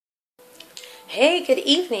Hey, good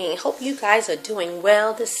evening. Hope you guys are doing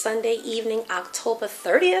well this Sunday evening, October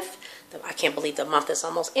 30th. I can't believe the month is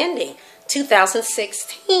almost ending.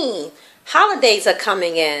 2016. Holidays are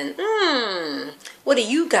coming in. What are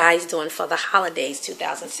you guys doing for the holidays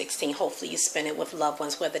 2016? Hopefully you spend it with loved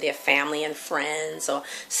ones, whether they're family and friends or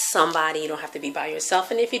somebody. You don't have to be by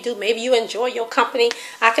yourself. And if you do, maybe you enjoy your company.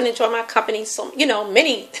 I can enjoy my company. So,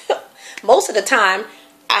 most of the time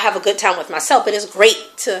I have a good time with myself, but it's great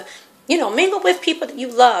to mingle with people that you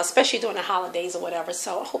love, especially during the holidays or whatever.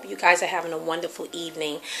 So I hope you guys are having a wonderful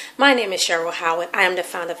evening. My name is Cheryl Howard. I am the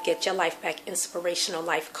founder of Get Your Life Back Inspirational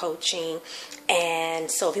Life Coaching.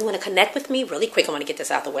 And so if you want to connect with me really quick, I want to get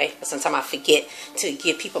this out of the way. But sometimes I forget to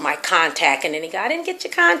give people my contact, and then they go, I didn't get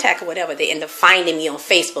your contact or whatever. They end up finding me on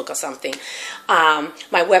Facebook or something. My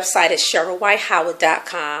website is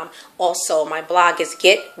CherylYHoward.com. Also, my blog is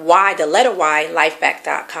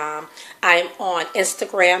lifeback.com. I'm on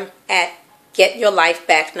Instagram at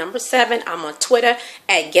GetYourLifeBack7. I'm on Twitter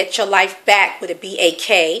at GetYourLifeBack with a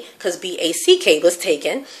B-A-K, because B-A-C-K was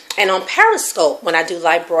taken. And on Periscope, when I do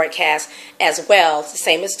live broadcasts as well, it's the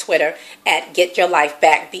same as Twitter, at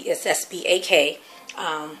GetYourLifeBack, B-S-S-B-A-K.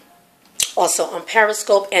 Also on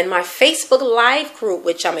Periscope, and my Facebook Live group,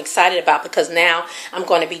 which I'm excited about because now I'm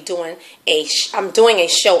going to be doing a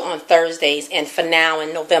show on Thursdays, and for now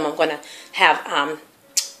in November I'm going to have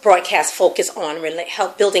broadcast focus on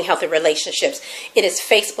building healthy relationships. It is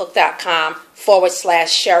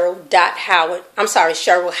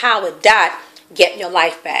Facebook.com/Cheryl Howard. Get Your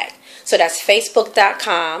Life Back. So that's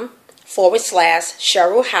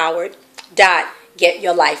Facebook.com/Cheryl Howard. Get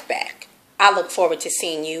Your Life Back. I look forward to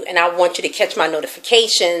seeing you, and I want you to catch my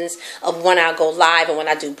notifications of when I go live and when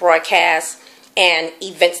I do broadcasts and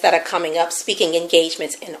events that are coming up, speaking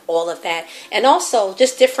engagements and all of that. And also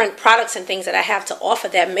just different products and things that I have to offer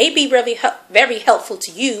that may be really very helpful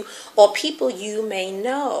to you or people you may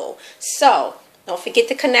know. So don't forget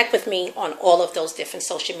to connect with me on all of those different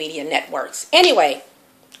social media networks. Anyway,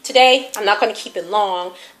 today, I'm not going to keep it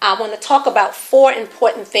long. I want to talk about 4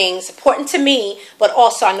 important things, important to me, but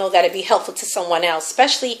also I know that it'd be helpful to someone else,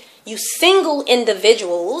 especially you single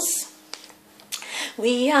individuals.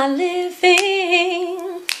 We are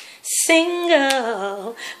living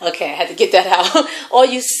single. Okay, I had to get that out. All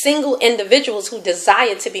you single individuals who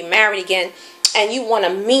desire to be married again, and you want a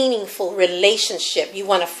meaningful relationship. You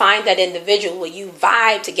want to find that individual where you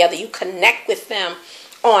vibe together, you connect with them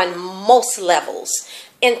on most levels.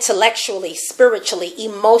 Intellectually, spiritually,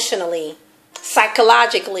 emotionally,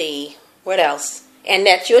 psychologically, what else? And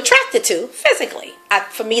that you're attracted to physically.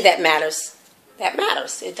 For me, that matters. That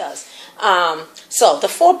matters. It does. So the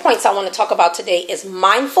 4 points I want to talk about today is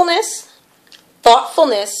mindfulness,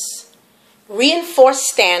 thoughtfulness, reinforced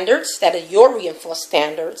standards, that are your reinforced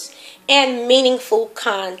standards, and meaningful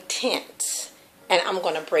content. And I'm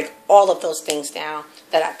going to break all of those things down.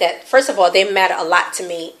 That first of all, they matter a lot to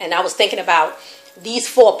me. And I was thinking about these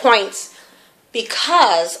 4 points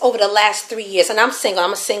because over the last 3 years, and I'm single.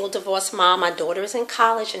 I'm a single divorced mom. My daughter is in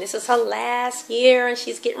college, and this is her last year, and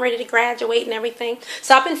she's getting ready to graduate and everything.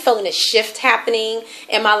 So I've been feeling a shift happening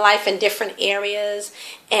in my life in different areas,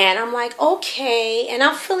 and I'm like, okay, and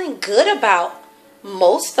I'm feeling good about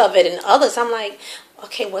most of it, and others I'm like,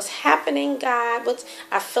 okay, what's happening, God?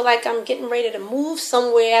 I feel like I'm getting ready to move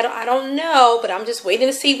somewhere. I don't know, but I'm just waiting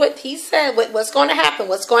to see what he said, what's going to happen,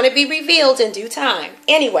 what's going to be revealed in due time.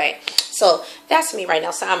 Anyway, so that's me right now.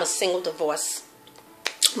 So I'm a single divorced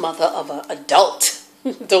mother of an adult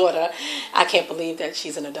daughter. I can't believe that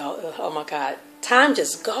she's an adult. Oh my God. Time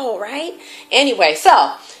just go, right? Anyway,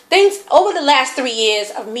 so things over the last 3 years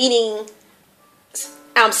of meeting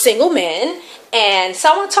single men, and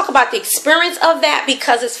so I want to talk about the experience of that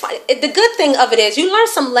because it's fun. The good thing of it is you learn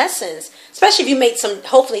some lessons, especially if you made some.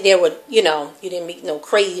 Hopefully, there were you didn't meet no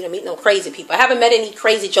crazy people. I haven't met any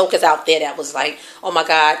crazy jokers out there that was like, oh my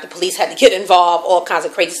God, the police had to get involved, all kinds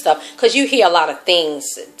of crazy stuff. Because you hear a lot of things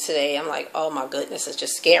today. I'm like, oh my goodness, it's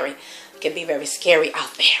just scary. It can be very scary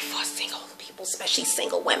out there for single people, especially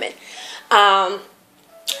single women.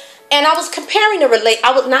 And I was comparing I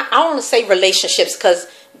want to say relationships because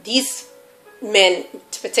these men in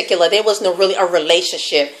particular, there was no really a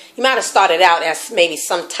relationship. You might have started out as maybe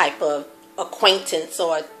some type of acquaintance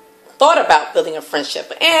or thought about building a friendship,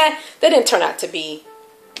 but they didn't turn out to be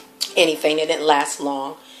anything. They didn't last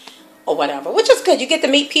long or whatever, which is good. You get to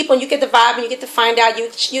meet people and you get to vibe and you get to find out. You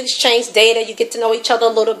exchange data, you get to know each other a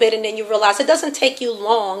little bit, and then you realize it doesn't take you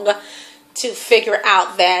long to figure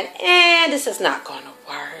out that, this is not going to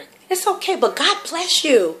work. It's okay, but God bless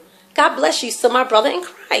you. God bless you. So my brother in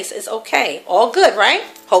Christ is okay. All good, right?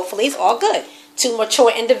 Hopefully it's all good. 2 mature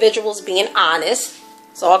individuals being honest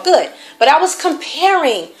It's all good. But I was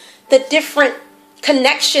comparing the different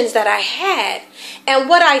connections that I had. And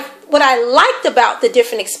what I liked about the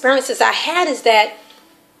different experiences I had is that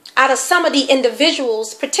out of some of the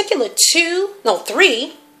individuals, particular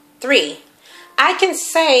three, I can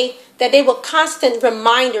say that they were constant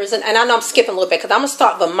reminders, and I know I'm skipping a little bit because I'm going to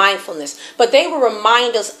start with mindfulness, but they were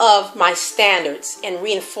reminders of my standards and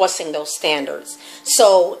reinforcing those standards.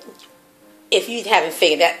 So if you haven't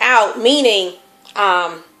figured that out, meaning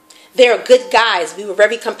they're good guys. We were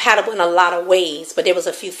very compatible in a lot of ways, but there was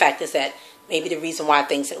a few factors that maybe the reason why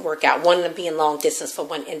things didn't work out. One of them being long distance for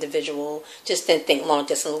one individual. Just didn't think long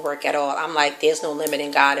distance would work at all. I'm like, there's no limit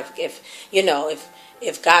in God.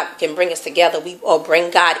 If God can bring us together, or bring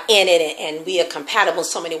God in it, and we are compatible in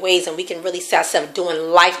so many ways, and we can really see ourselves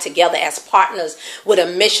doing life together as partners with a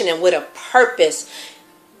mission and with a purpose,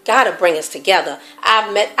 God will bring us together.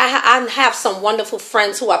 I have some wonderful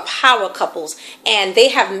friends who are power couples, and they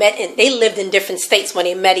have met and they lived in different states when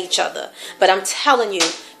they met each other. But I'm telling you,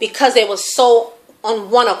 because they were so on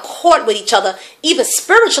one accord with each other, even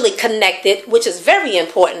spiritually connected, which is very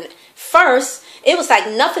important. First, it was like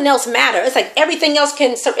nothing else mattered. It's like everything else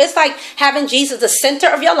it's like having Jesus the center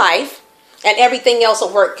of your life, and everything else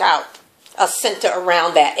will work out. A center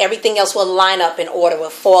around that. Everything else will line up in order, will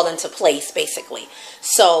fall into place, basically.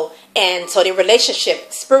 So the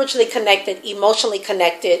relationship, spiritually connected, emotionally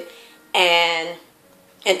connected, and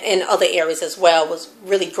in other areas as well, was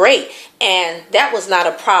really great. And that was not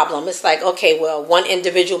a problem. It's like, okay, well, one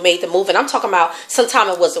individual made the move, and I'm talking about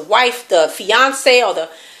sometimes it was the wife, the fiance, or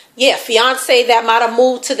fiance that might have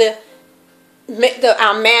moved to the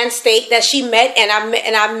man state that she met, and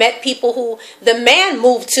I met people who the man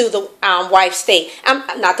moved to the wife state.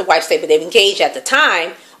 Not the wife state, but they've engaged at the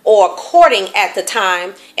time or courting at the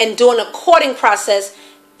time, and during the courting process,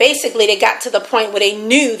 basically they got to the point where they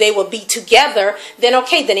knew they would be together. Then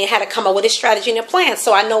they had to come up with a strategy and a plan.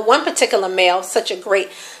 So I know one particular male,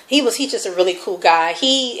 he's just a really cool guy.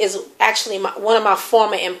 He is actually one of my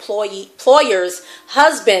former employer's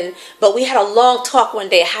husband, but we had a long talk one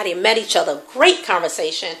day how they met each other. Great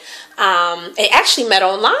conversation. They actually met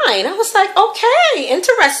online. I was like, okay,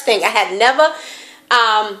 interesting. I had never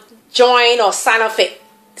joined or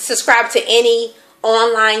subscribed to any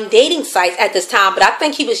online dating sites at this time, but I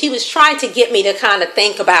think he was trying to get me to kind of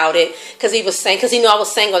think about it, because he knew I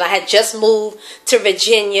was single and I had just moved to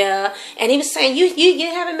Virginia, and he was saying,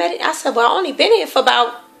 you haven't met it? I said, well, I only been here for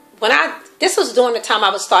about, this was during the time I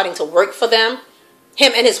was starting to work for them.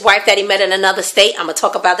 Him and his wife that he met in another state. I'm going to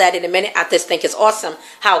talk about that in a minute. I just think it's awesome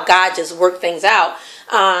how God just worked things out.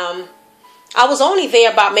 I was only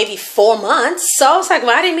there about maybe 4 months. So I was like,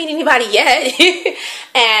 well, I didn't meet anybody yet.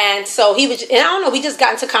 And so and I don't know, we just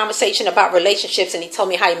got into conversation about relationships, and he told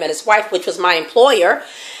me how he met his wife, which was my employer.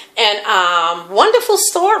 And wonderful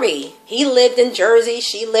story. He lived in Jersey.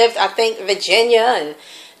 She lived, I think, Virginia. And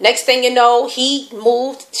next thing you know, he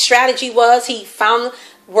moved. Strategy was he found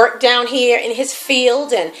work down here in his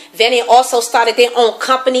field, and then they also started their own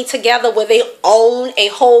company together where they own a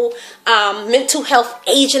whole mental health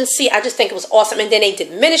agency. I just think it was awesome. And then they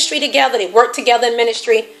did ministry together. They worked together in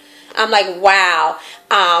ministry. I'm like, wow.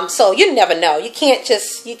 So you never know. You can't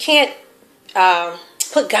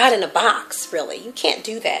put God in a box, really. You can't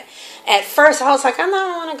do that. At first, I was like, I don't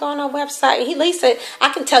want to go on a website. He said,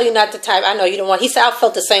 I can tell you not to type. I know you don't want. He said, I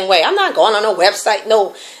felt the same way. I'm not going on a website,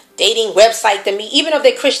 no dating website to meet, even if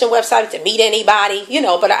they're Christian websites, to meet anybody,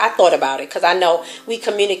 but I thought about it, because I know we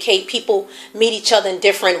communicate, people meet each other in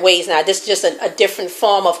different ways now. This is just a different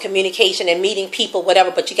form of communication and meeting people,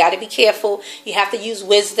 whatever, but you got to be careful. You have to use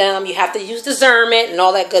wisdom. You have to use discernment and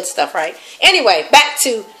all that good stuff, right? Anyway, back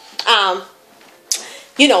to,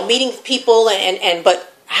 meeting people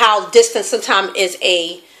but how distance sometimes is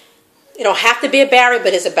it don't have to be a barrier,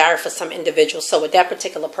 but it's a barrier for some individuals. So with that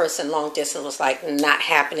particular person, long distance was like not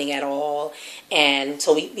happening at all. And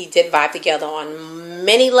so we did vibe together on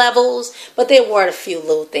many levels, but there were a few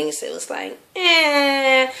little things that was like,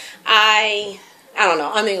 I don't know.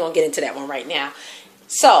 I'm not even going to get into that one right now.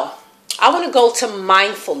 So I want to go to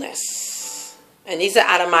mindfulness. And these are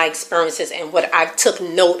out of my experiences and what I took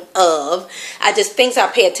note of. Things I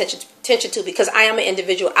pay attention to, because I am an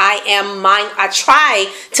individual. I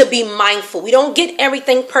try to be mindful. We don't get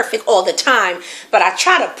everything perfect all the time, but I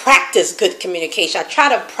try to practice good communication. I try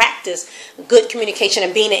to practice good communication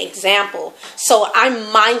and being an example. So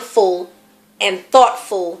I'm mindful and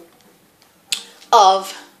thoughtful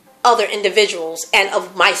of other individuals and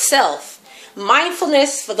of myself.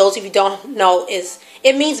 Mindfulness, for those of you who don't know,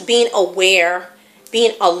 it means being aware,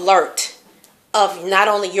 being alert of not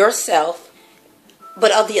only yourself,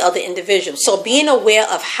 but of the other individual. So being aware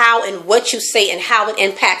of how and what you say and how it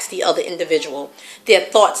impacts the other individual, their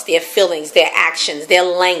thoughts, their feelings, their actions, their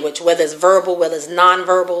language, whether it's verbal, whether it's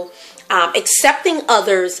nonverbal, accepting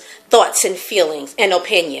others' thoughts and feelings and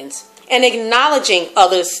opinions, and acknowledging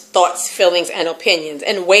others' thoughts, feelings, and opinions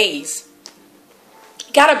and ways.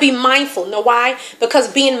 Got to be mindful. Know why?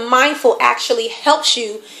 Because being mindful actually helps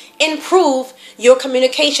you improve your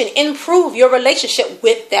communication, improve your relationship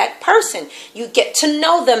with that person. You get to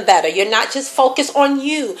know them better. You're not just focused on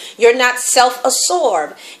you. You're not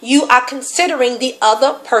self-absorbed. You are considering the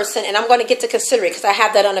other person, and I'm going to get to consider it because I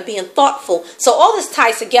have that under being thoughtful. So all this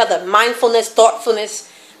ties together: mindfulness,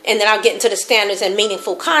 thoughtfulness, and then I'll get into the standards and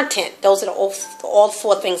meaningful content. Those are all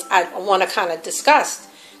four things I want to kind of discuss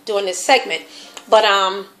during this segment. But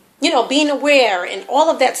being aware and all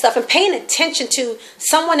of that stuff, and paying attention to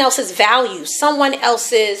someone else's values, someone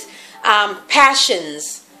else's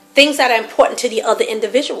passions, things that are important to the other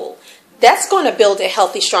individual. That's going to build a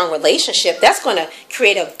healthy, strong relationship. That's going to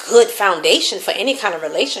create a good foundation for any kind of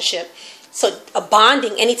relationship. So a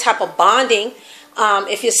bonding, any type of bonding,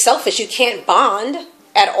 if you're selfish, you can't bond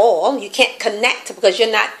at all. You can't connect because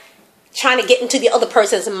you're not trying to get into the other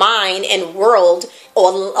person's mind and world,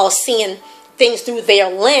 or seeing things through their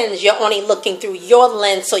lens. You're only looking through your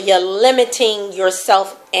lens, so you're limiting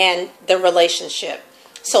yourself and the relationship.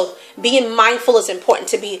 So being mindful is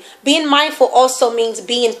important. Being mindful also means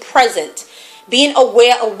being present, being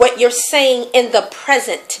aware of what you're saying in the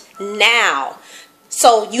present now.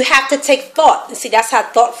 So you have to take thought. And see, that's how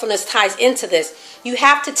thoughtfulness ties into this. You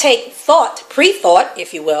have to take thought, pre-thought,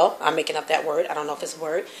 if you will. I'm making up that word. I don't know if it's a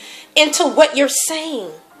word. Into what you're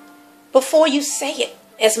saying before you say it,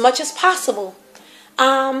 as much as possible.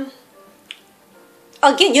 Again,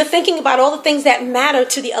 you're thinking about all the things that matter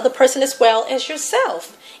to the other person as well as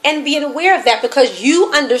yourself. And being aware of that, because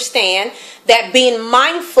you understand that being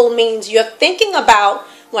mindful means you're thinking about,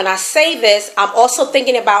 when I say this, I'm also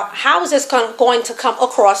thinking about how is this going to come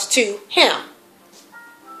across to him.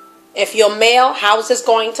 If you're male, how is this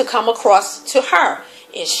going to come across to her?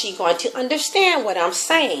 Is she going to understand what I'm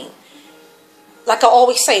saying? Like I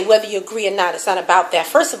always say, whether you agree or not, it's not about that.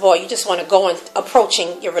 First of all, you just want to go and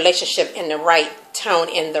approaching your relationship in the right tone,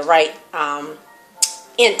 in the right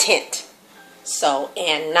intent. So,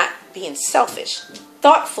 and not being selfish.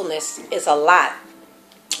 Thoughtfulness is a lot.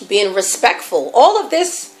 Being respectful. All of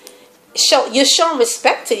this, you're showing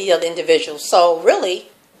respect to the other individual. So really,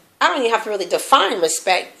 I don't even have to really define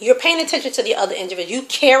respect. You're paying attention to the other individual. You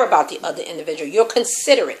care about the other individual. You're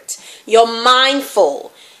considerate. You're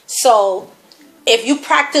mindful. So if you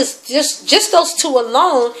practice just those two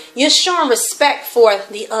alone, you're showing respect for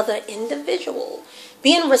the other individual.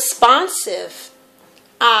 Being responsive,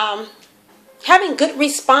 having good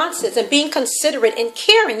responses and being considerate and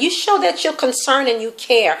caring. You show that you're concerned and you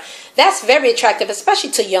care. That's very attractive,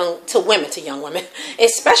 especially to young women,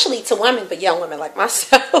 especially to women, but young women like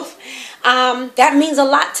myself. That means a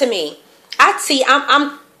lot to me.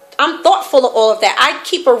 I'm thoughtful of all of that. I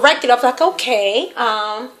keep a record of like, okay,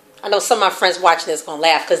 I know some of my friends watching this going to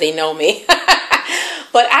laugh because they know me.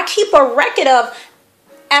 But I keep a record of,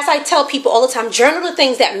 as I tell people all the time, journal the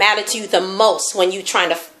things that matter to you the most when you're trying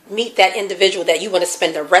to meet that individual that you want to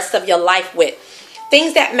spend the rest of your life with.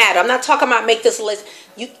 Things that matter. I'm not talking about make this list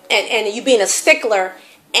and you being a stickler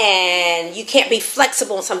and you can't be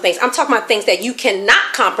flexible on some things. I'm talking about things that you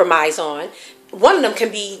cannot compromise on. One of them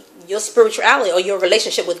can be your spirituality or your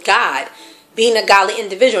relationship with God. Being a godly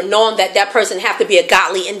individual, knowing that that person have to be a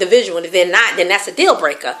godly individual, and if they're not, then that's a deal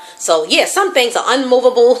breaker. So yeah, some things are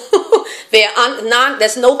unmovable.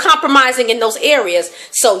 There's no compromising in those areas.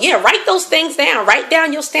 So yeah, write those things down. Write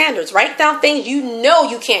down your standards. Write down things you know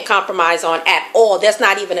you can't compromise on at all. There's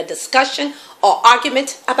not even a discussion or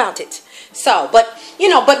argument about it. So, but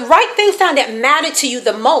write things down that matter to you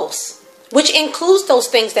the most, which includes those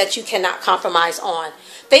things that you cannot compromise on.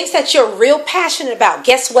 Things that you're real passionate about.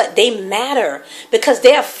 Guess what? They matter because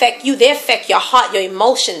they affect you. They affect your heart, your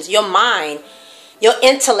emotions, your mind, your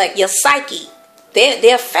intellect, your psyche.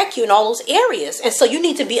 They affect you in all those areas. And so you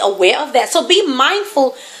need to be aware of that. So be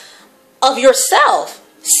mindful of yourself.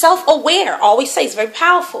 Self-aware. Always say it's very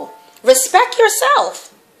powerful. Respect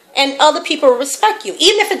yourself. And other people respect you.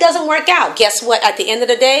 Even if it doesn't work out. Guess what? At the end of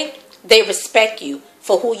the day, they respect you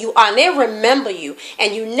for who you are. And they remember you.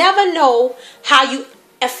 And you never know how you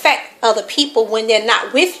affect other people when they're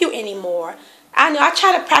not with you anymore. I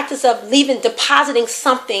try to practice of depositing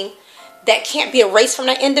something that can't be erased from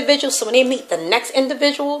that individual. So when they meet the next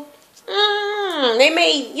individual, they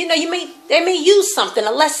may use something,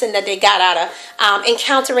 a lesson that they got out of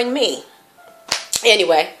encountering me.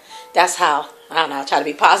 Anyway, that's how I don't know, I try to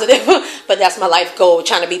be positive, but that's my life goal,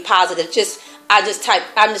 trying to be positive. I'm just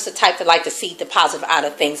the type that like to see the positive out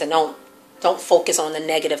of things and don't focus on the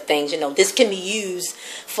negative things. This can be used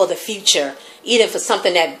for the future, either for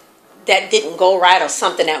something that didn't go right or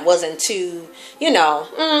something that wasn't too,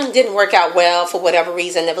 didn't work out well for whatever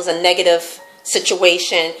reason. There was a negative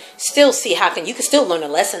situation. Still see you can still learn a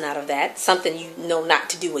lesson out of that, something you know not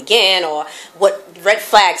to do again, or what red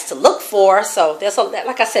flags to look for. So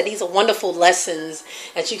like I said, these are wonderful lessons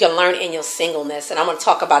that you can learn in your singleness. And I'm going to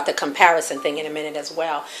talk about the comparison thing in a minute as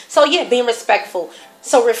well. So yeah, being respectful.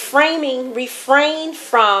 So refrain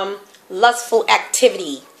from lustful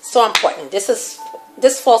activity. So important.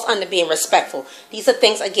 This falls under being respectful. These are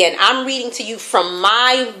things, again, I'm reading to you from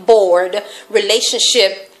my board,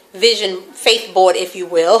 relationship vision faith board, if you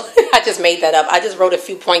will. I just made that up. I just wrote a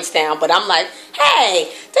few points down, but I'm like,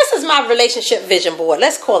 hey, this is my relationship vision board.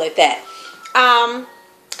 Let's call it that.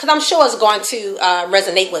 Because I'm sure it's going to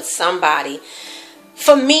resonate with somebody.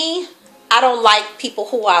 For me, I don't like people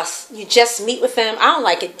who you just meet with them. I don't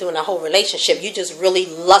like it doing a whole relationship. You just really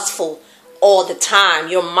lustful all the time,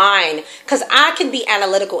 your mind, because I can be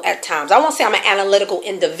analytical at times. I won't say I'm an analytical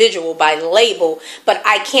individual by label, but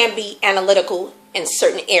I can be analytical in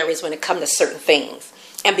certain areas when it comes to certain things.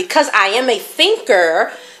 And because I am a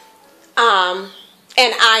thinker, and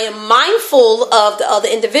I am mindful of the other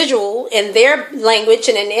individual in their language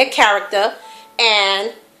and in their character,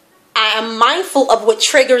 and I am mindful of what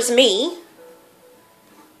triggers me,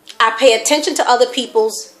 I pay attention to other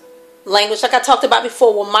people's language, like I talked about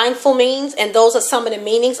before, what mindful means, and those are some of the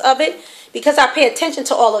meanings of it. Because I pay attention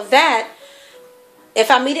to all of that, if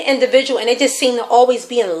I meet an individual and they just seem to always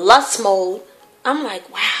be in lust mode, I'm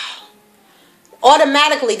like, wow.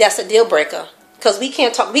 Automatically, that's a deal breaker. Because we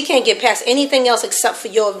can't get past anything else except for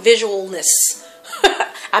your visualness.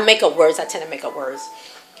 I tend to make up words.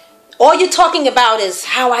 All you're talking about is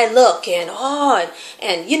how I look and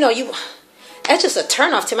that's just a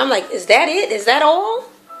turn off to me. I'm like, is that it? Is that all?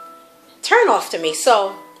 Turn off to me.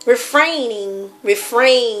 So refrain,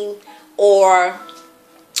 or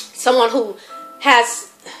someone who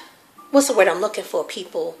has, what's the word I'm looking for,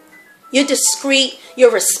 people? You're discreet,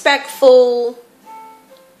 you're respectful,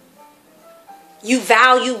 you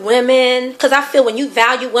value women. Because I feel when you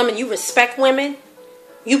value women, you respect women,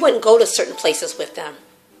 you wouldn't go to certain places with them.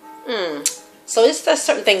 So there's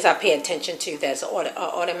certain things I pay attention to that's an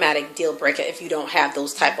automatic deal breaker if you don't have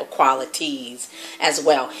those type of qualities as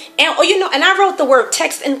well. And and I wrote the word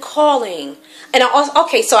text and calling. And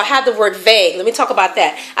so I had the word vague. Let me talk about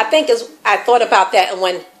that. I thought about that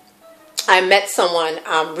when I met someone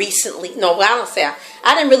recently. No, I don't say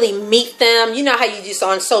I didn't really meet them. You know how you just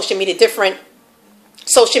on social media, different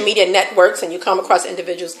social media networks, and you come across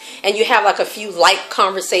individuals and you have like a few light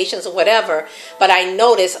conversations or whatever. But I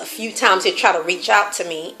noticed a few times they try to reach out to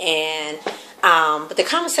me, and but the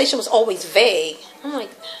conversation was always vague. I'm like,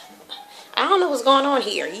 I don't know what's going on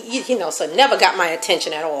here. So it never got my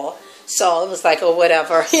attention at all. So it was like, oh,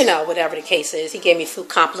 whatever, whatever the case is. He gave me few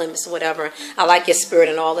compliments or whatever. I like your spirit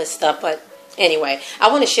and all this stuff. But anyway, I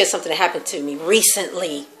want to share something that happened to me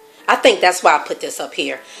recently. I think that's why I put this up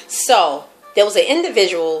here. So there was an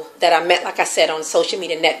individual that I met, like I said, on social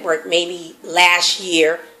media network maybe last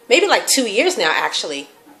year, maybe like 2 years now, actually.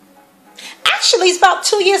 Actually, it's about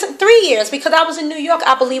 2 years and 3 years, because I was in New York,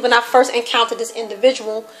 I believe, when I first encountered this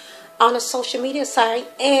individual on a social media site.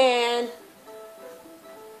 And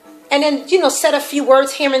then, said a few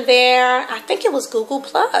words here and there. I think it was Google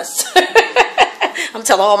Plus. I'm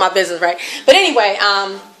telling all my business, right? But anyway,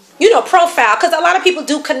 profile, because a lot of people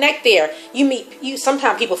do connect there.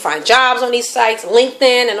 Sometimes people find jobs on these sites,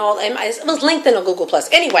 LinkedIn and all. It was LinkedIn or Google Plus.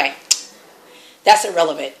 Anyway, that's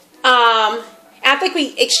irrelevant. I think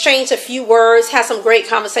we exchanged a few words, had some great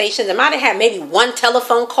conversations. I might have had maybe one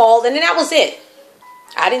telephone call, and then that was it.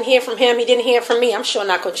 I didn't hear from him. He didn't hear from me. I'm sure I'm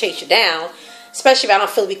not going to chase you down, especially if I don't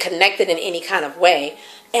feel we connected in any kind of way.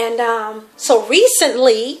 And so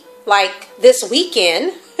recently, like this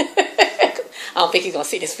weekend, I don't think he's going to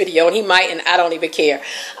see this video, and he might, and I don't even care.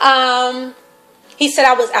 He said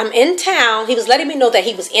I'm in town. He was letting me know that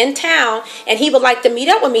he was in town, and he would like to meet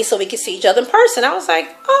up with me so we could see each other in person. I was like,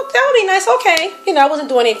 oh, that would be nice. Okay. I wasn't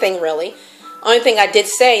doing anything really. Only thing I did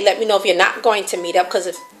say, let me know if you're not going to meet up, because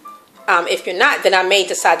if you're not, then I may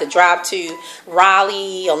decide to drive to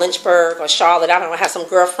Raleigh or Lynchburg or Charlotte. I don't know. I have some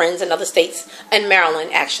girlfriends in other states, in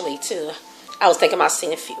Maryland, actually, too. I was thinking about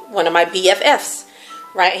seeing one of my BFFs.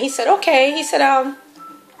 Right? He said, okay. He said, all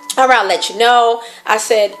right, I'll let you know. I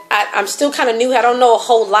said, I'm still kind of new. I don't know a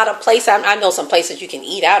whole lot of places. I know some places you can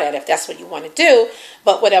eat out at if that's what you want to do,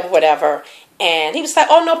 but whatever. And he was like,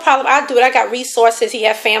 oh, no problem. I'll do it. I got resources. He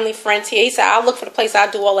had family, friends here. He said, I'll look for the place.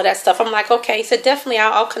 I'll do all of that stuff. I'm like, okay. He said, definitely,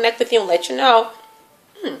 I'll connect with you and let you know.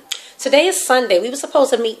 Today is Sunday. We were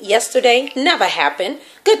supposed to meet yesterday. Never happened.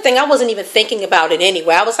 Good thing I wasn't even thinking about it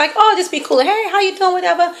anyway. I was like, oh, just be cool. Hey, how you doing?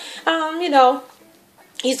 Whatever.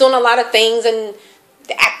 He's doing a lot of things in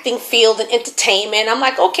the acting field and entertainment. I'm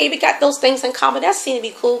like, okay, we got those things in common. That seemed to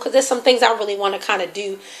be cool because there's some things I really want to kind of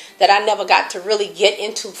do that I never got to really get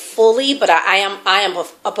into fully. But I am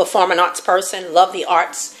a performing arts person, love the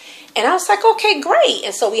arts. And I was like, okay, great.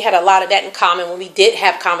 And so we had a lot of that in common. When we did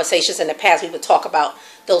have conversations in the past, we would talk about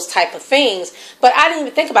those type of things. But I didn't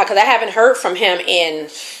even think about it because I haven't heard from him in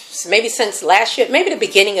maybe since last year, maybe the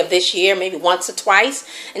beginning of this year, maybe once or twice.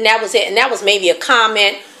 And that was it. And that was maybe a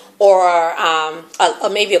comment or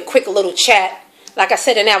maybe a quick little chat. Like I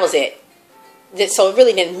said, and that was it. So it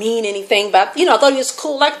really didn't mean anything, but, I thought he was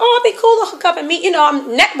cool. Like, oh, it'd be cool to hook up and meet.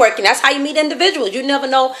 I'm networking. That's how you meet individuals. You never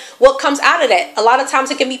know what comes out of that. A lot of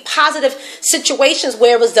times it can be positive situations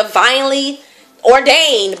where it was divinely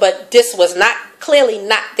ordained, but this was clearly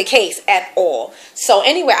not the case at all. So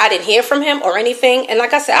anyway, I didn't hear from him or anything. And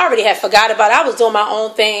like I said, I already had forgot about it. I was doing my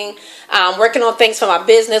own thing, working on things for my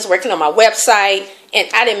business, working on my website, and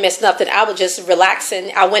I didn't miss nothing. I was just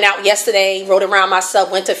relaxing. I went out yesterday, rode around myself,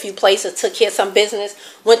 went to a few places, took care of some business,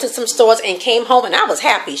 went to some stores, and came home, and I was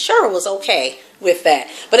happy. Sure, it was okay with that.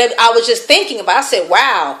 But I was just thinking about it. I said,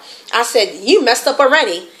 wow. I said, you messed up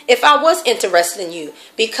already if I was interested in you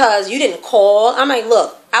because you didn't call. I'm like,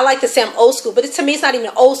 look, I like to say I'm old school, but to me, it's not even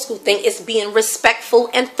an old school thing. It's being respectful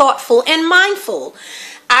and thoughtful and mindful.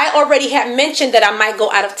 I already had mentioned that I might go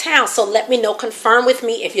out of town, so let me know, confirm with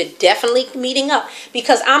me if you're definitely meeting up,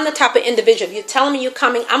 because I'm the type of individual, if you're telling me you're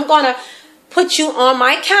coming, I'm going to put you on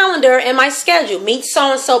my calendar and my schedule. Meet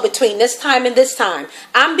so-and-so between this time and this time.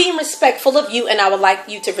 I'm being respectful of you, and I would like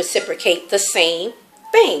you to reciprocate the same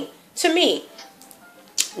thing to me.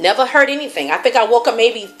 Never heard anything. I think I woke up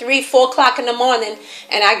maybe 3, 4 o'clock in the morning,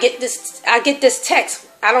 and I get this text.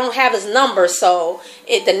 I don't have his number, so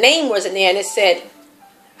the name wasn't there, and it said,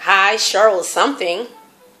 hi, Cheryl something.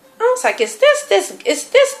 I was like, is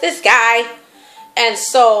this guy? And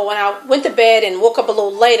so when I went to bed and woke up a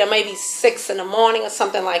little later, maybe 6 in the morning or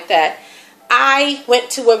something like that, I went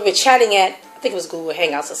to where we were chatting at, I think it was Google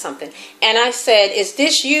Hangouts or something, and I said, is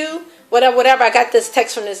this you? Whatever. I got this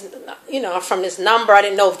text from this, from this number. I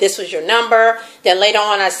didn't know if this was your number. Then later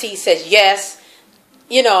on I see he says yes.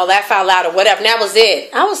 Laugh out loud or whatever. And that was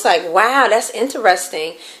it. I was like, wow, that's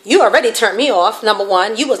interesting. You already turned me off, number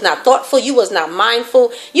one. You was not thoughtful. You was not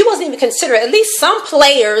mindful. You wasn't even considerate. At least some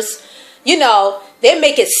players, they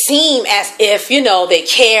make it seem as if, they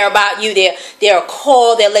care about you. They'll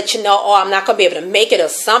call. They'll let you know, oh, I'm not going to be able to make it or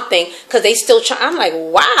something because they still try. I'm like,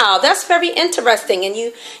 wow, that's very interesting.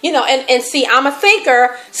 And and see, I'm a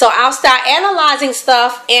thinker. So I'll start analyzing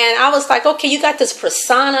stuff. And I was like, okay, you got this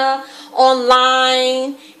persona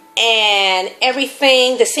online and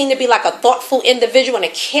everything that seemed to be like a thoughtful individual and a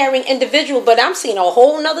caring individual. But I'm seeing a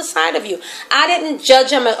whole nother side of you. I didn't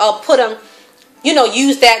judge him or put him,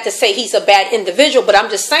 use that to say he's a bad individual. But I'm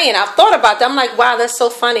just saying, I've thought about that. I'm like, wow, that's so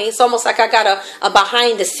funny. It's almost like I got a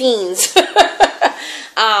behind the scenes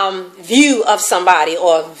view of somebody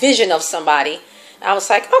or vision of somebody. I was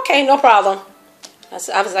like, okay, no problem.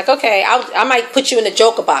 I was like, okay, I might put you in the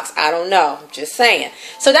joker box. I don't know. I'm just saying.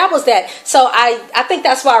 So that was that. So I think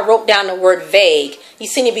that's why I wrote down the word vague. You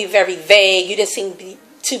seem to be very vague. You didn't seem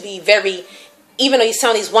to be very, even though you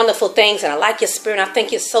sound these wonderful things, and I like your spirit, and I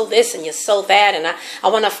think you're so this and you're so that, and I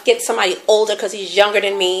want to get somebody older because he's younger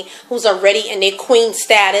than me, who's already in their queen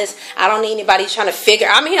status. I don't need anybody trying to figure.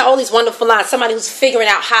 I mean, all these wonderful lines. Somebody who's figuring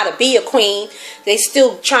out how to be a queen. They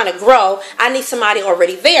still trying to grow. I need somebody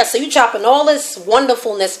already there. So you dropping all this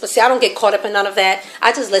wonderfulness, but see, I don't get caught up in none of that.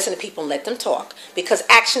 I just listen to people and let them talk, because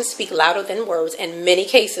actions speak louder than words. In many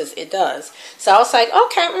cases, it does. So I was like,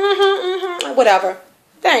 okay, whatever.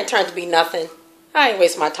 That ain't turned to be nothing. I ain't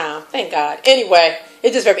waste my time. Thank God. Anyway,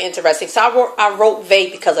 it's just very interesting. So I wrote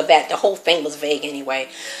vague because of that. The whole thing was vague anyway.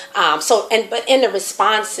 But in the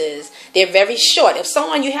responses, they're very short. If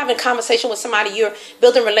you having a conversation with somebody, you're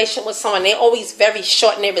building a relationship with someone, they're always very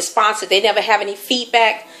short in their responses. They never have any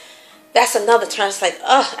feedback. That's another term. It's like,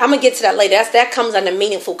 I'm going to get to that later. That comes under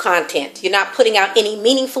meaningful content. You're not putting out any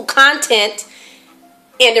meaningful content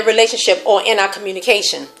in the relationship or in our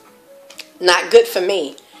communication. Not good for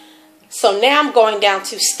me. So now I'm going down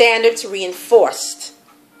to standards reinforced.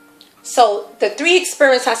 So the 3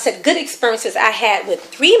 experiences, I said good experiences I had with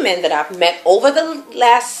 3 men that I've met over the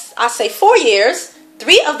last, I say 4 years.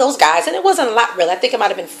 3 of those guys, and it wasn't a lot really. I think it might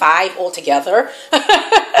have been 5 altogether.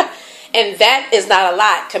 And that is not a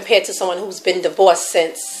lot compared to someone who's been divorced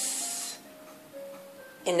since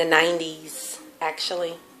in the 90s,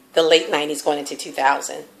 actually. The late 90s going into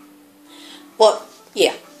 2000. Well,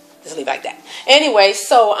 yeah, just leave it like that. Anyway,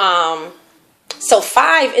 so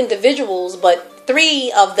 5 individuals, but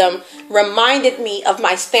 3 of them reminded me of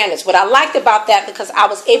my standards. What I liked about that, because I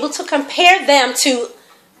was able to compare them to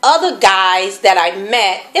other guys that I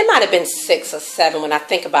met. It might have been 6 or 7 when I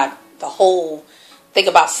think about the whole, think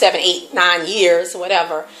about 7, 8, 9 years,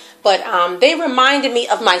 whatever. But they reminded me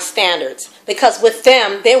of my standards, because with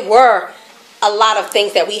them, there were a lot of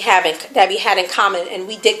things that we had in common, and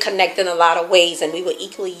we did connect in a lot of ways, and we were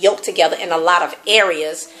equally yoked together in a lot of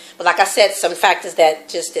areas. But like I said, some factors that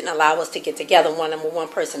just didn't allow us to get together. One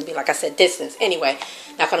person be, like I said, distance. Anyway,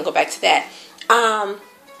 not going to go back to that.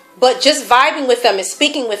 But just vibing with them and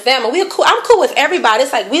speaking with them, and we're cool. I'm cool with everybody.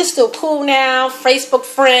 It's like we're still cool now, Facebook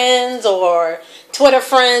friends or Twitter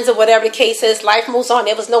friends or whatever the case is. Life moves on.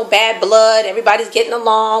 There was no bad blood. Everybody's getting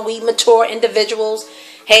along. We mature individuals.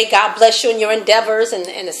 Hey, God bless you in your endeavors, and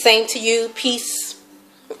the same to you. Peace,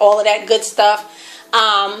 all of that good stuff.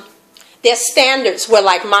 Their standards were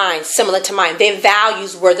like mine, similar to mine. Their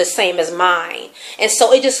values were the same as mine. And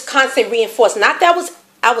so it just constantly reinforced. Not that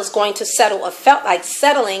I was going to settle or felt like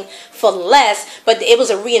settling for less, but it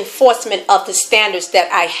was a reinforcement of the standards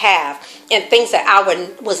that I have and things that I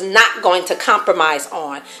was not going to compromise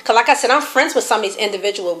on. Because like I said, I'm friends with some of these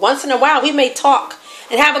individuals. Once in a while, we may talk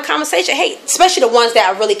and have a conversation. Hey, especially the ones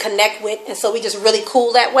that I really connect with, and so we just really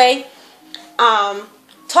cool that way.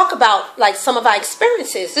 Talk about like some of our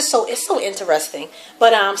experiences. It's so interesting.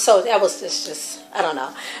 But so that was just I don't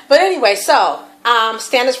know. But anyway, so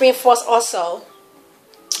standards reinforced also.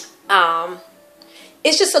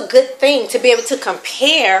 It's just a good thing to be able to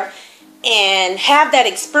compare and have that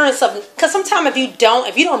experience of, because sometimes if you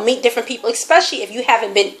don't meet different people, especially if you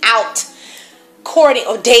haven't been out courting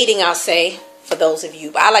or dating, I'll say, for those of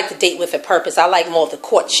you, but I like to date with a purpose. I like more of the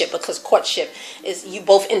courtship, because courtship is you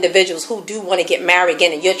both individuals who do want to get married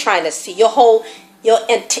again, and you're trying to see your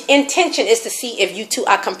intention is to see if you two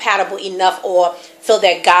are compatible enough or feel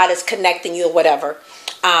that God is connecting you or whatever,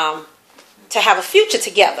 to have a future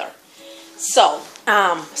together. So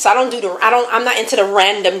I'm not into the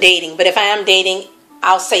random dating, but if I am dating,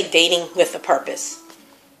 I'll say dating with the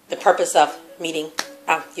purpose of meeting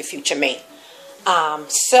your future mate.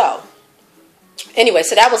 So anyway,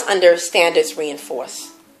 so that was under standards reinforced.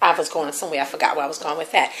 I was going somewhere. I forgot where I was going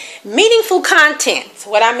with that. Meaningful content.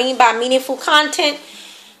 What I mean by meaningful content,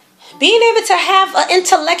 being able to have an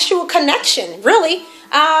intellectual connection, really.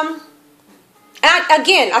 And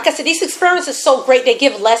again, like I said, these experiences are so great. They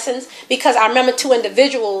give lessons, because I remember 2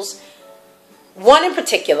 individuals, one in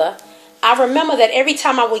particular, I remember that every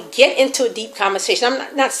time I would get into a deep conversation,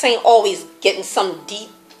 I'm not saying always getting some deep,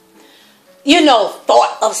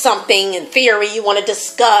 thought of something and theory you want to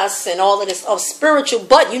discuss and all of this of spiritual,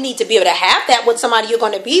 but you need to be able to have that with somebody you're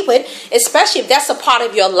going to be with, especially if that's a part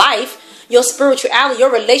of your life, your spirituality,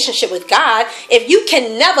 your relationship with God. If you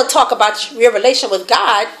can never talk about your relationship with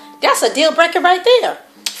God, that's a deal breaker right there.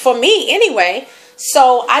 For me, anyway.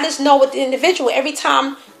 So I just know with the individual, every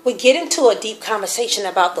time we get into a deep conversation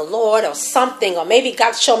about the Lord or something, or maybe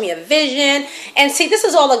God showed me a vision. And see, this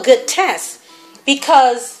is all a good test,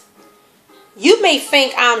 because you may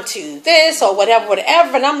think I'm to this or whatever.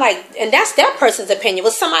 And I'm like, and that's that person's opinion.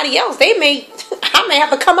 With somebody else, I may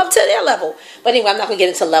have to come up to their level. But anyway, I'm not going to get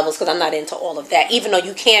into levels, because I'm not into all of that. Even though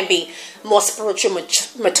you can be more spiritually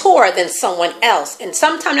mature than someone else. And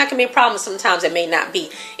sometimes that can be a problem. Sometimes it may not be.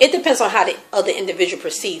 It depends on how the other individual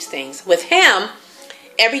perceives things. With him,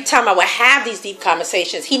 every time I would have these deep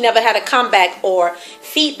conversations, he never had a comeback or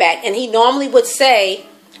feedback. And he normally would say,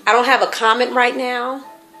 I don't have a comment right now.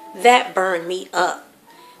 That burned me up.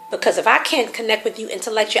 Because if I can't connect with you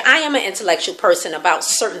intellectually, I am an intellectual person about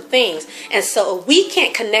certain things. And so we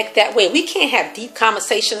can't connect that way. We can't have deep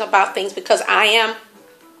conversations about things, because I am,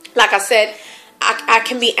 like I said, I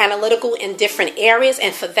can be analytical in different areas.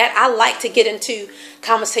 And for that, I like to get into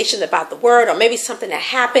conversations about the word, or maybe something that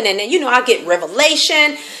happened. And then, I get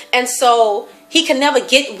revelation. And so he can never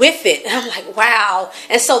get with it. And I'm like, wow.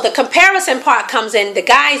 And so the comparison part comes in. The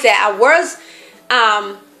guys that I was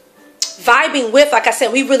vibing with, like I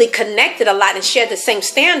said, we really connected a lot and shared the same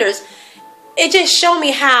standards. It just showed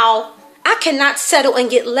me how I cannot settle and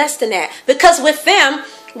get less than that, because with them,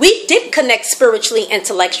 we did connect spiritually,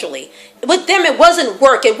 intellectually. With them, it wasn't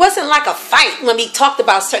work. It wasn't like a fight when we talked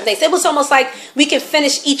about certain things. It was almost like we can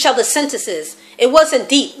finish each other's sentences. It wasn't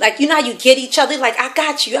deep. Like, how you get each other? Like, I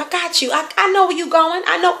got you. I got you. I know where you're going.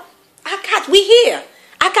 I know. I got you. We here.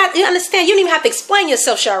 You understand, you don't even have to explain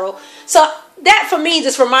yourself, Cheryl. So that for me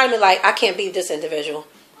just reminded me, like, I can't be this individual.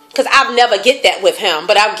 Because I'll never get that with him.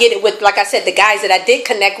 But I'll get it with, like I said, the guys that I did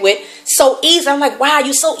connect with so easy. I'm like, wow,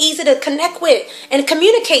 you're so easy to connect with and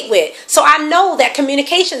communicate with. So I know that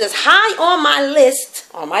communication is high on my list,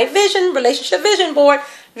 on my relationship vision board,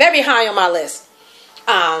 very high on my list.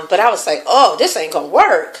 But I was like, oh, this ain't going to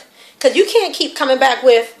work. Because you can't keep coming back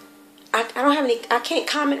with, I can't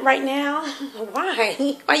comment right now.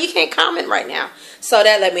 Why? Why you can't comment right now? So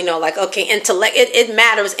that let me know, like, okay, it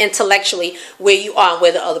matters intellectually where you are and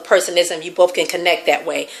where the other person is, and you both can connect that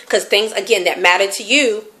way. Because things, again, that matter to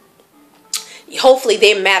you, hopefully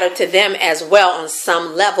they matter to them as well on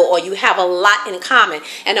some level, or you have a lot in common.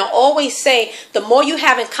 And I always say, the more you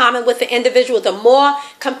have in common with the individual, the more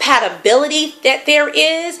compatibility that there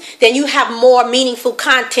is, then you have more meaningful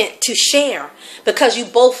content to share, because you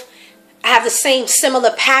both have the same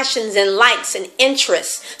similar passions and likes and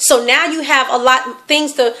interests. So now you have a lot of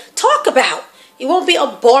things to talk about. It won't be a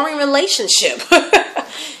boring relationship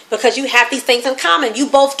because you have these things in common. You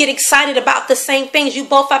both get excited about the same things. You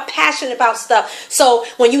both are passionate about stuff. So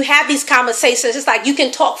when you have these conversations, it's like you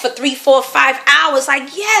can talk for 3, 4, 5 hours.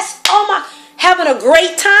 Like, yes, oh my, having a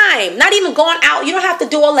great time. Not even going out. You don't have to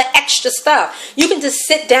do all the extra stuff. You can just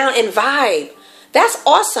sit down and vibe. That's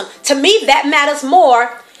awesome. To me, that matters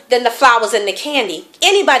more than the flowers and the candy.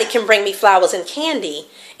 Anybody can bring me flowers and candy.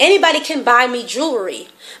 Anybody can buy me jewelry.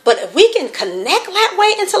 But if we can connect that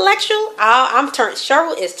way intellectual,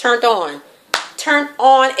 Cheryl is turned on. Turned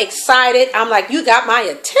on, excited. I'm like, you got my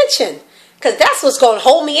attention. Because that's what's going to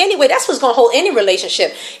hold me anyway. That's what's going to hold any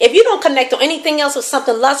relationship. If you don't connect on anything else with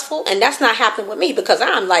something lustful, and that's not happening with me, because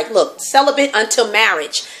I'm like, look, celibate until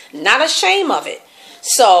marriage. Not ashamed of it.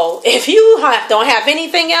 So if you don't have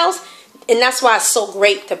anything else, and that's why it's so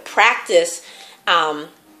great to practice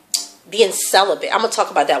being celibate. I'm going to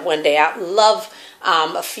talk about that one day. I love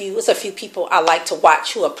there's a few people I like to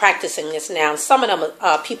watch who are practicing this now. Some of them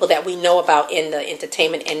are people that we know about in the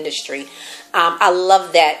entertainment industry. I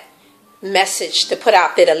love that message to put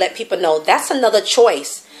out there to let people know that's another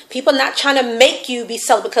choice. People not trying to make you be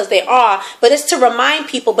celibate because they are, but it's to remind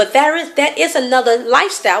people, but that is another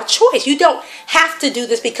lifestyle choice. You don't have to do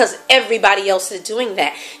this because everybody else is doing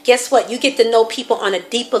that. Guess what? You get to know people on a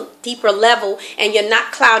deeper level, and you're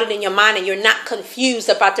not clouded in your mind, and you're not confused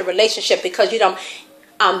about the relationship because you don't,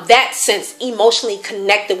 that sense, emotionally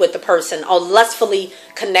connected with the person, or lustfully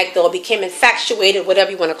connected, or became infatuated,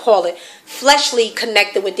 whatever you want to call it, fleshly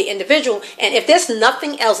connected with the individual. And if there's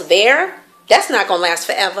nothing else there, that's not going to last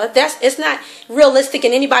forever. It's not realistic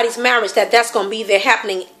in anybody's marriage that's going to be there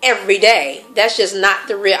happening every day. That's just not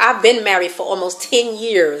the real. I've been married for almost 10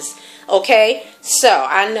 years. Okay? So,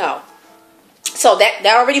 I know. So, that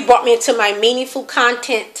already brought me into my meaningful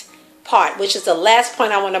content part, which is the last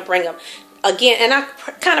point I want to bring up. Again, and I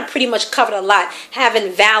kind of pretty much covered a lot.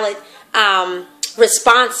 Having valid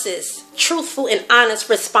responses, truthful and honest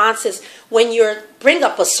responses when you bring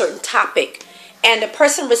up a certain topic. And the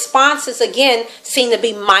person responses, again, seem to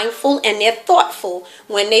be mindful and they're thoughtful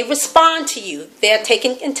when they respond to you. They're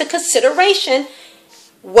taking into consideration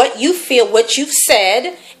what you feel, what you've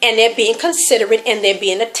said, and they're being considerate and they're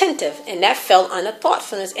being attentive. And that fell under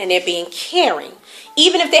thoughtfulness, and they're being caring.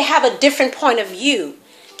 Even if they have a different point of view,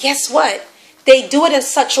 guess what? They do it in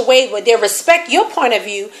such a way where they respect your point of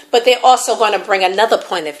view, but they're also going to bring another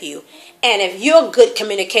point of view. And if you're a good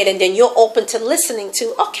communicator, then you're open to listening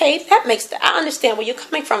to, okay, I understand where you're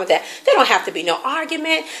coming from with that. There don't have to be no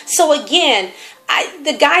argument. So again,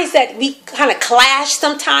 the guys that we kind of clash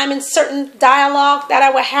sometime in certain dialogue that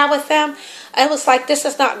I would have with them, I was like, this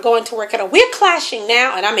is not going to work at all. We're clashing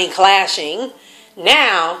now, and I mean clashing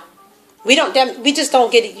now. You just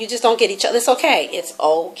don't get each other. It's okay. It's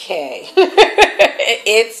okay.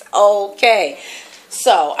 It's okay.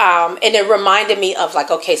 So, and it reminded me of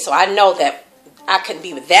like, okay, so I know that I couldn't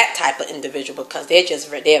be with that type of individual because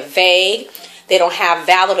they're vague. They don't have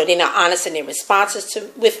valid, or they're not honest in their responses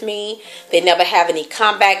with me. They never have any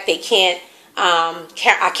comeback. They can't,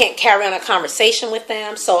 I can't carry on a conversation with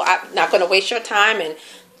them. So I'm not going to waste your time, and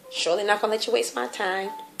surely not going to let you waste my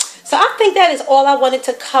time. So I think that is all I wanted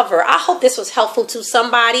to cover. I hope this was helpful to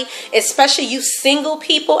somebody, especially you single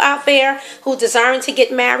people out there who desiring to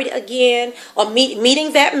get married again, or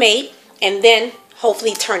meeting that mate and then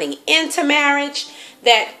hopefully turning into marriage,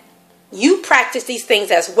 that you practice these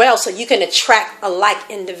things as well so you can attract a like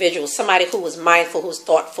individual, somebody who is mindful, who's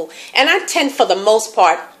thoughtful. And I tend, for the most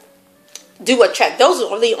part, do attract. Those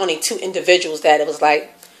are really only 2 individuals that it was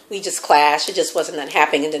like, we just clashed. It just wasn't that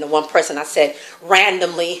happening. And then the one person I said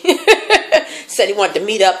randomly said he wanted to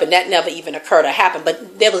meet up, and that never even occurred or happened.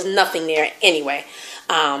 But there was nothing there anyway.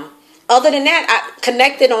 Other than that, I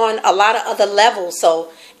connected on a lot of other levels.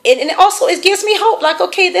 So it also it gives me hope. Like,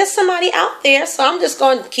 okay, there's somebody out there, so I'm just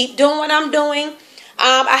going to keep doing what I'm doing.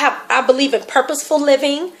 I believe in purposeful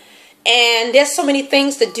living, and there's so many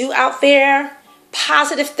things to do out there,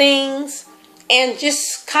 positive things, and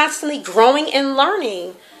just constantly growing and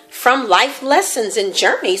learning from life lessons and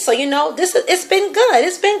journeys. So, it's been good.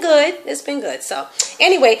 It's been good. It's been good. So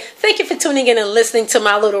anyway, thank you for tuning in and listening to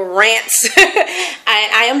my little rants.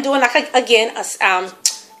 I am doing,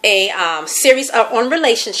 a series on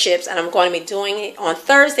relationships, and I'm going to be doing it on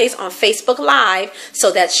Thursdays on Facebook Live.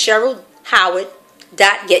 So that's Cheryl Howard.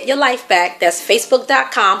 Get your life back. That's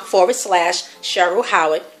facebook.com/Cheryl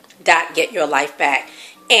Howard. Get your life back.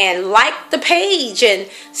 And like the page and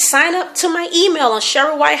sign up to my email on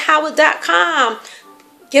CherylWhiteHoward.com.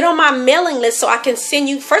 Get on my mailing list so I can send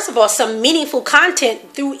you, first of all, some meaningful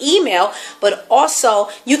content through email, but also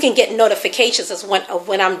you can get notifications of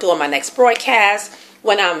when I'm doing my next broadcast,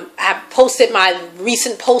 when I posted my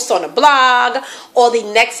recent post on a blog, or the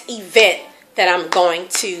next event that I'm going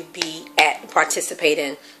to be participate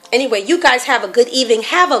in. Anyway, you guys have a good evening.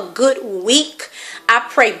 Have a good week. I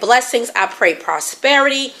pray blessings. I pray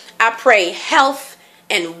prosperity. I pray health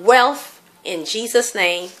and wealth in Jesus'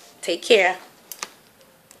 name. Take care.